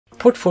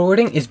Port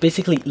forwarding is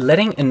basically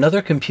letting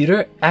another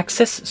computer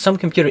access some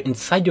computer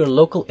inside your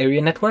local area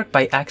network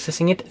by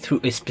accessing it through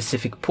a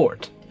specific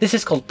port. This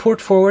is called port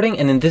forwarding,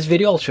 and in this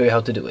video I'll show you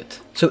how to do it.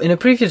 So in a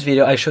previous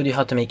video I showed you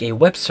how to make a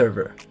web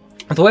server.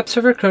 The web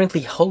server currently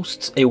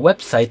hosts a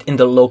website in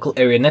the local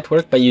area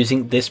network by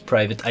using this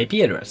private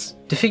IP address.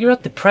 To figure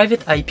out the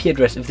private IP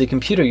address of the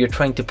computer you're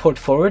trying to port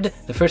forward,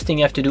 the first thing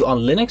you have to do on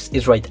Linux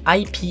is write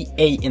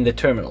IPA in the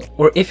terminal.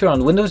 Or if you're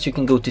on Windows, you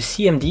can go to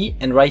CMD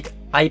and write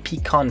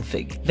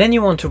ipconfig. Then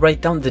you want to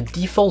write down the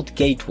default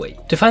gateway.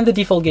 To find the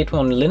default gateway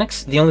on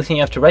Linux, the only thing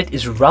you have to write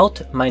is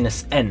route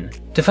 -n.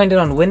 To find it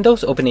on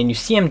Windows, open a new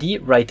CMD,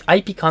 write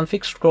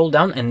ipconfig, scroll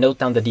down and note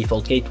down the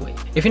default gateway.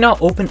 If you now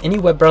open any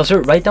web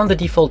browser, write down the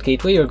default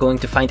gateway, you're going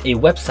to find a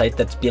website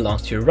that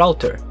belongs to your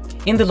router.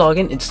 In the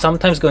login, it's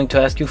sometimes going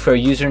to ask you for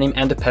a username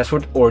and a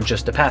password, or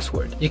just a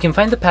password. You can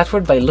find the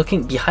password by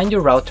looking behind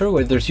your router,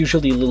 where there's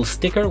usually a little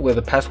sticker where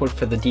the password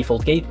for the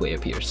default gateway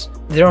appears.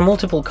 There are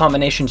multiple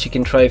combinations you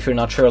can try if you're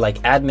not sure,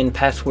 like admin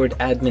password,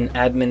 admin,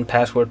 admin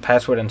password,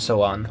 password, and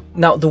so on.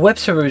 Now, the web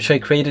server which I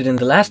created in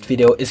the last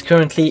video is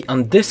currently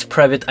on this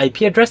private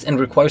IP address and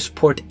requires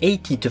port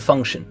 80 to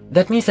function.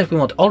 That means that we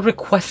want all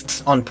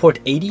requests on port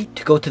 80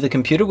 to go to the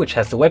computer which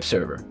has the web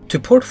server. To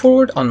port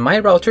forward on my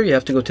router, you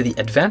have to go to the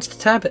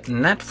Advanced tab,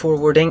 NAT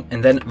forwarding,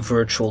 and then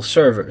virtual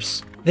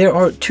servers. There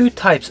are two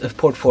types of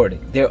port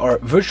forwarding. There are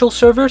virtual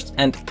servers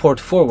and port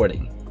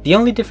forwarding. The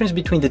only difference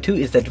between the two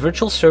is that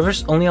virtual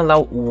servers only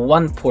allow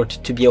one port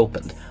to be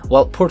opened,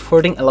 while port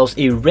forwarding allows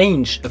a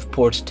range of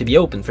ports to be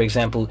opened, for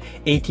example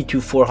 80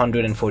 to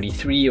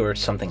 443 or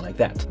something like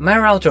that. My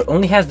router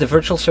only has the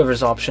virtual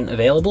servers option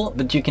available,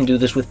 but you can do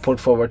this with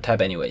port forward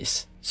tab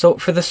anyways. So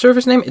for the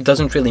server's name, it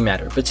doesn't really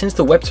matter, but since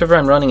the web server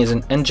I'm running is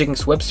an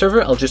Nginx web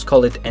server, I'll just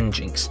call it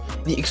Nginx.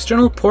 The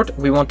external port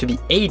we want to be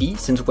 80,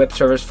 since web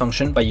servers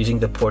function by using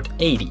the port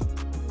 80.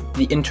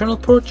 The internal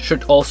port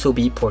should also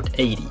be port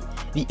 80.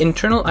 The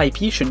internal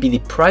IP should be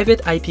the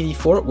private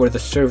IPv4 where the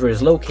server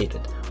is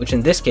located, which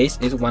in this case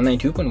is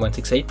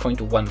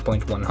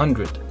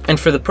 192.168.1.100. And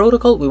for the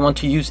protocol, we want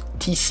to use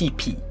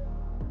TCP.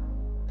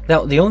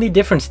 Now, the only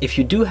difference if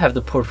you do have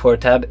the port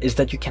forward tab is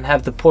that you can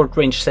have the port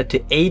range set to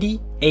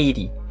 80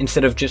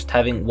 instead of just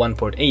having one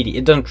port 80.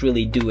 It doesn't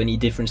really do any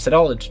difference at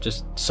all, it's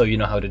just so you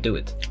know how to do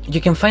it. You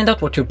can find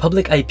out what your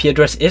public IP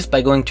address is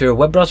by going to your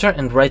web browser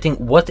and writing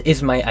 "what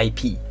is my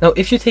IP". Now,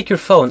 if you take your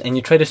phone and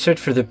you try to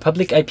search for the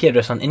public IP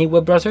address on any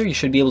web browser, you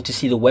should be able to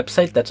see the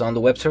website that's on the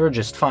web server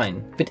just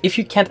fine. But if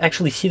you can't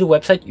actually see the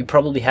website, you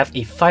probably have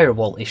a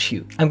firewall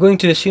issue. I'm going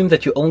to assume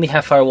that you only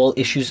have firewall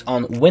issues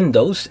on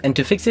Windows, and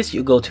to fix this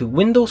you go to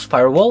Windows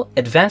Firewall,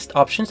 Advanced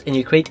Options, and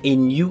you create a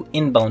new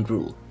inbound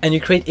rule. And you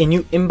create a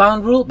new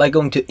inbound rule by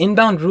going to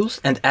Inbound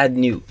Rules and Add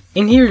New.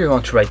 In here you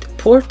want to write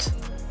port,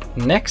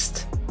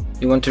 next,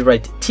 you want to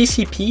write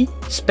TCP,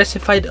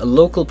 specified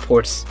local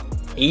ports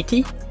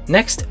 80,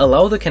 next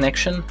allow the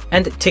connection,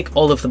 and tick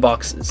all of the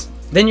boxes.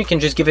 Then you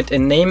can just give it a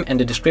name and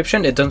a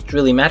description, it doesn't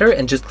really matter,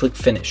 and just click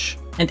finish.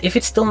 And if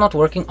it's still not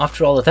working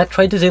after all of that,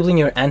 try disabling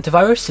your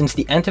antivirus, since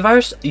the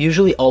antivirus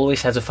usually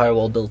always has a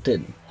firewall built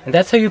in. And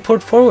that's how you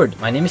port forward.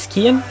 My name is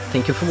Kian,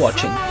 thank you for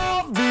watching.